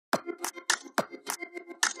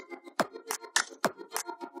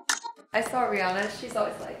I saw Rihanna, she's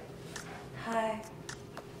always like, hi,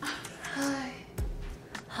 hi,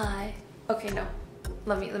 hi. Okay, no,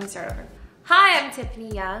 let me start over. Hi, I'm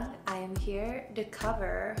Tiffany Young. I am here to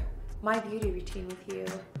cover my beauty routine with you.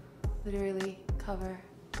 Literally cover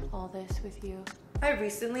all this with you. I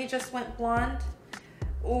recently just went blonde.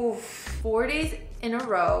 Ooh, 4 days in a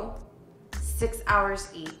row, 6 hours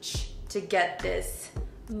each to get this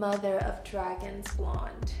mother of dragons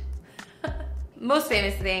blonde. Most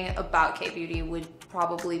famous thing about K-beauty would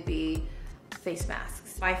probably be face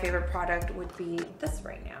masks. My favorite product would be this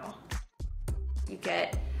right now. You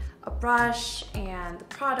get a brush and the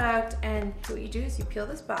product, and what you do is you peel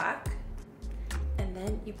this back and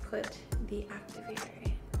then you put the activator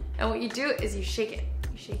in. And what you do is you shake it.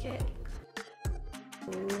 You shake it.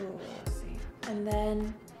 Ooh, see. And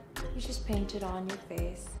then you just paint it on your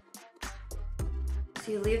face.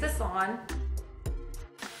 So you leave this on.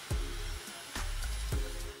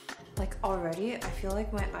 Like already, I feel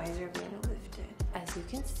like my eyes are being lifted. As you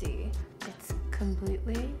can see, it's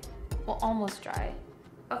completely, well, almost dry.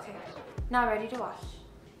 Okay, now ready to wash.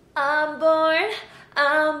 I'm born,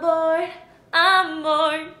 I'm born, I'm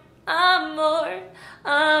born, I'm born,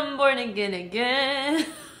 I'm born again.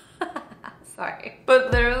 Sorry.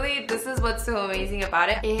 But literally, this is what's so amazing about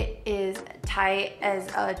it. It is tight as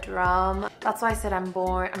a drum. That's why I said I'm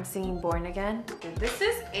singing Born Again. This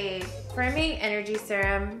is a firming energy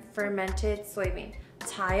serum, fermented soybean.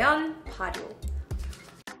 Taeyeon Padu.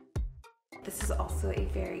 This is also a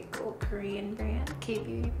very cool Korean brand,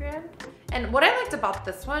 K-beauty brand. And what I liked about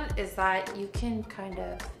this one is that you can kind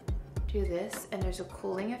of do this and there's a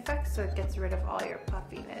cooling effect, so it gets rid of all your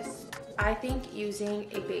puffiness. I think using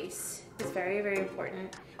a base is very, very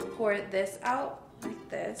important. Pour this out like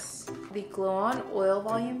this, the Glow On Oil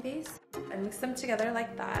Volume Base, and mix them together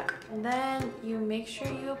like that. And then you make sure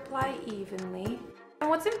you apply evenly. And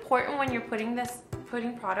what's important when you're putting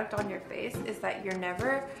product on your face is that you're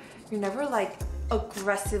never like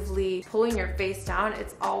aggressively pulling your face down.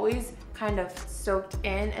 It's always kind of soaked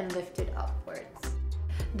in and lifted upwards.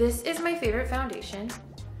 This is my favorite foundation,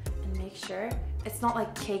 and make sure it's not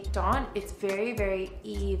like caked on. It's very, very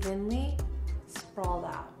evenly sprawled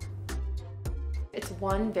out. It's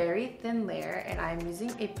one very thin layer, and I'm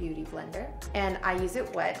using a beauty blender, and I use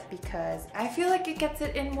it wet because I feel like it gets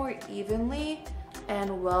it in more evenly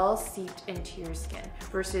and well seeped into your skin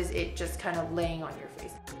versus it just kind of laying on your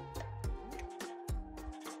face.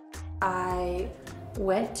 I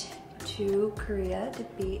went to Korea to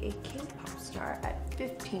be a K-pop star at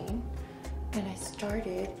 15, and I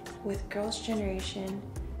started with Girls' Generation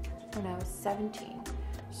when I was 17.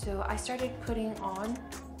 So I started putting on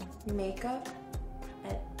makeup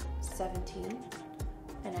at 17,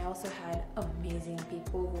 and I also had amazing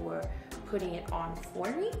people who were putting it on for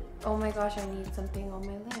me. Oh my gosh, I need something on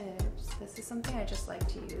my lips. This is something I just like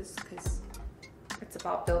to use because it's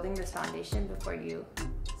about building this foundation before you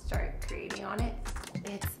start creating on it.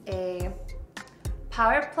 It's a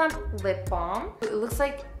Power Plump lip balm. It looks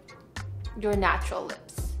like your natural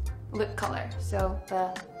lip color. So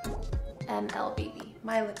the MLBB,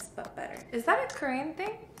 my lips but better. Is that a Korean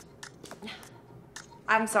thing?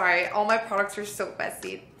 I'm sorry, all my products are so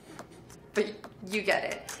messy, but you get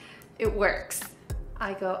it. It works.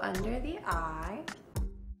 I go under the eye.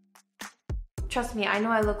 Trust me, I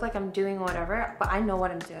know I look like I'm doing whatever, but I know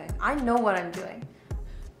what I'm doing. I know what I'm doing.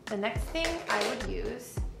 The next thing I would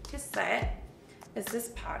use to set is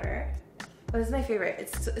this powder. This is my favorite.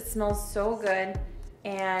 It smells so good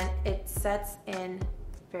and it sets in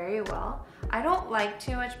very well. I don't like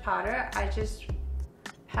too much powder. I just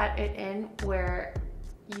pat it in where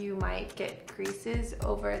you might get creases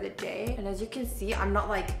over the day. And as you can see, I'm not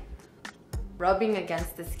like rubbing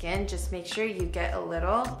against the skin. Just make sure you get a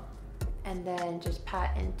little and then just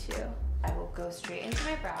pat into. I will go straight into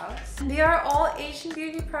my brows. They are all Asian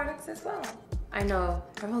beauty products as well. I know,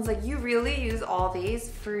 everyone's like, you really use all these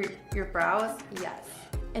for your brows? Yes.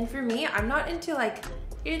 And for me, I'm not into like,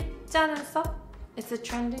 일자는 stuff. It's a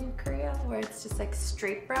trend in Korea where it's just like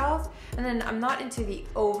straight brows. And then I'm not into the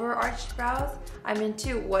overarched brows. I'm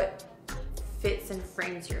into what fits and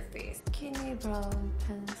frames your face. Skinny brown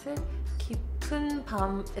pencil, 깊은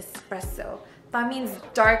밤 espresso. That means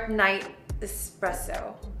dark night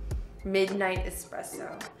espresso. Midnight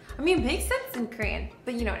espresso. I mean, it makes sense in Korean,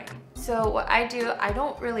 but you know what I mean. So what I do, I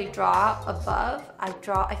don't really draw above.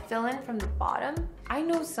 I fill in from the bottom. I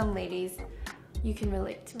know some ladies, you can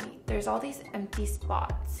relate to me. There's all these empty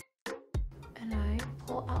spots. And I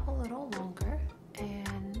pull out a little longer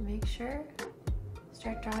and make sure,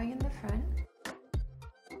 start drawing in the front.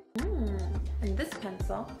 And this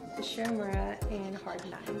pencil, the Shimura in Hard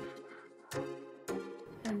 9.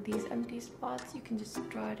 And find these empty spots, you can just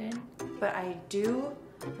draw it in. But I do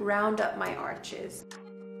round up my arches.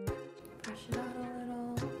 Brush it out a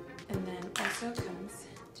little. And then also comes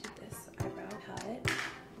to this eyebrow palette.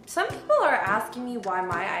 Some people are asking me why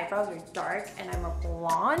my eyebrows are dark and I'm a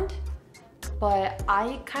blonde, but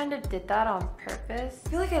I kind of did that on purpose. I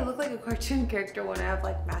feel like I look like a cartoon character when I have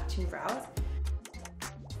like matching brows.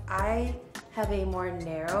 I have a more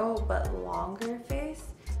narrow but longer face,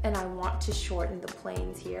 and I want to shorten the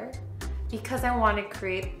planes here because I want to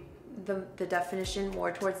create the definition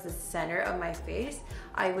more towards the center of my face.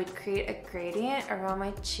 I would create a gradient around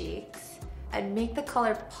my cheeks and make the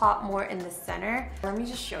color pop more in the center. Let me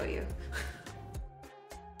just show you.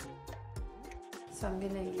 So I'm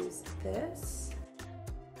gonna use this.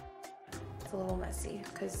 It's a little messy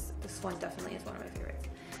because this one definitely is one of my favorites.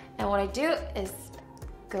 And what I do is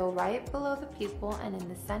go right below the pupil and in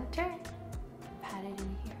the center, pat it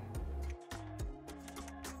in here.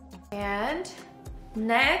 And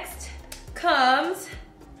next comes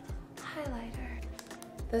highlighter.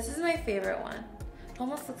 This is my favorite one. It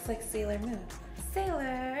almost looks like Sailor Moon.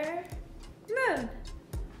 Sailor Moon.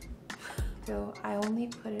 So I only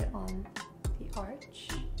put it on the arch.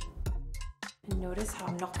 And notice how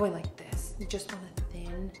I'm not going like this. Just on a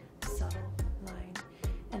thin, subtle line.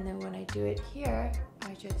 And then when I do it here,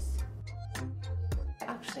 I just...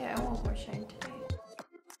 Actually, I want more shine today.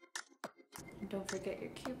 And don't forget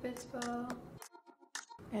your Cupid's bow.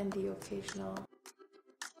 And the occasional.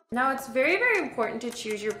 Now it's very, very important to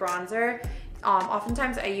choose your bronzer.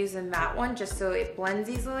 Oftentimes I use a matte one just so it blends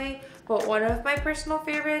easily. But one of my personal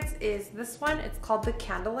favorites is this one. It's called the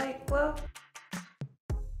Candlelight Glow.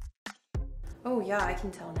 Oh yeah, I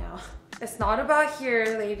can tell now. It's not about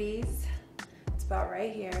here, ladies. It's about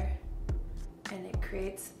right here. And it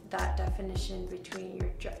creates that definition between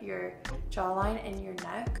your jawline and your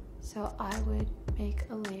neck. So I would make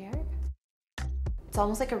a layer. It's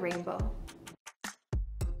almost like a rainbow.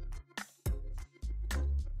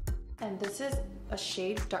 And this is a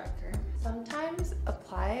shade darker. Sometimes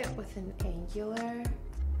apply it with an angular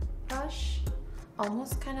brush,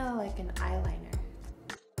 almost kind of like an eyeliner.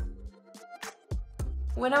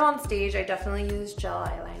 When I'm on stage, I definitely use gel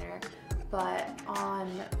eyeliner, but on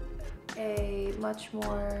a much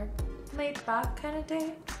more laid back kind of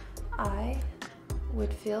day, I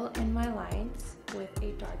would fill in my lines with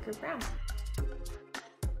a darker brown.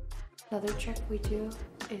 Another trick we do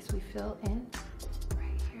is we fill in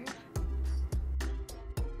right here.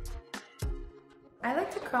 I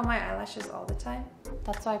like to curl my eyelashes all the time.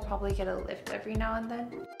 That's why I probably get a lift every now and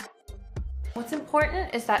then. What's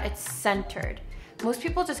important is that it's centered. Most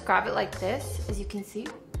people just grab it like this, as you can see,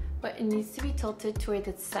 but it needs to be tilted toward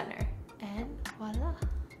the center. And voila.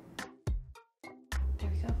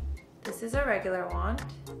 There we go. This is a regular wand,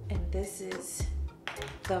 and this is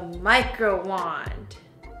the micro wand.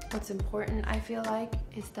 What's important, I feel like,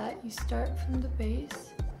 is that you start from the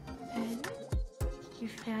base and you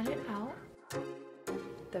fan it out.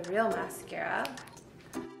 The real mascara.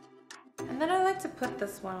 And then I like to put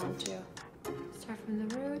this one on too. Start from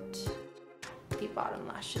the root, the bottom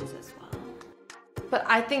lashes as well. But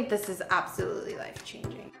I think this is absolutely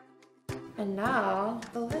life-changing. And now,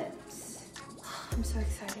 the lips. I'm so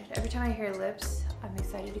excited. Every time I hear lips, I'm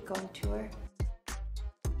excited to go on tour.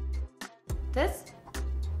 This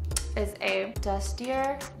is a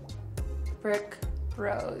dustier brick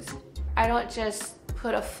rose. I don't just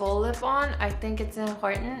put a full lip on. I think it's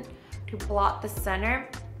important to blot the center,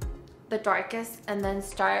 the darkest, and then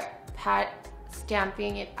start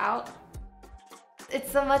stamping it out.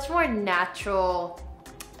 It's a much more natural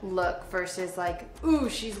look versus like, ooh,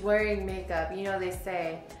 she's wearing makeup. You know, they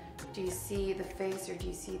say, do you see the face or do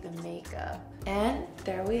you see the makeup? And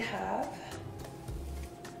there we have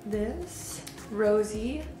this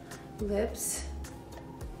rosy lips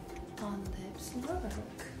on lips look.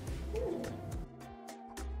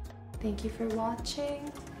 Thank you for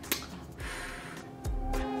watching.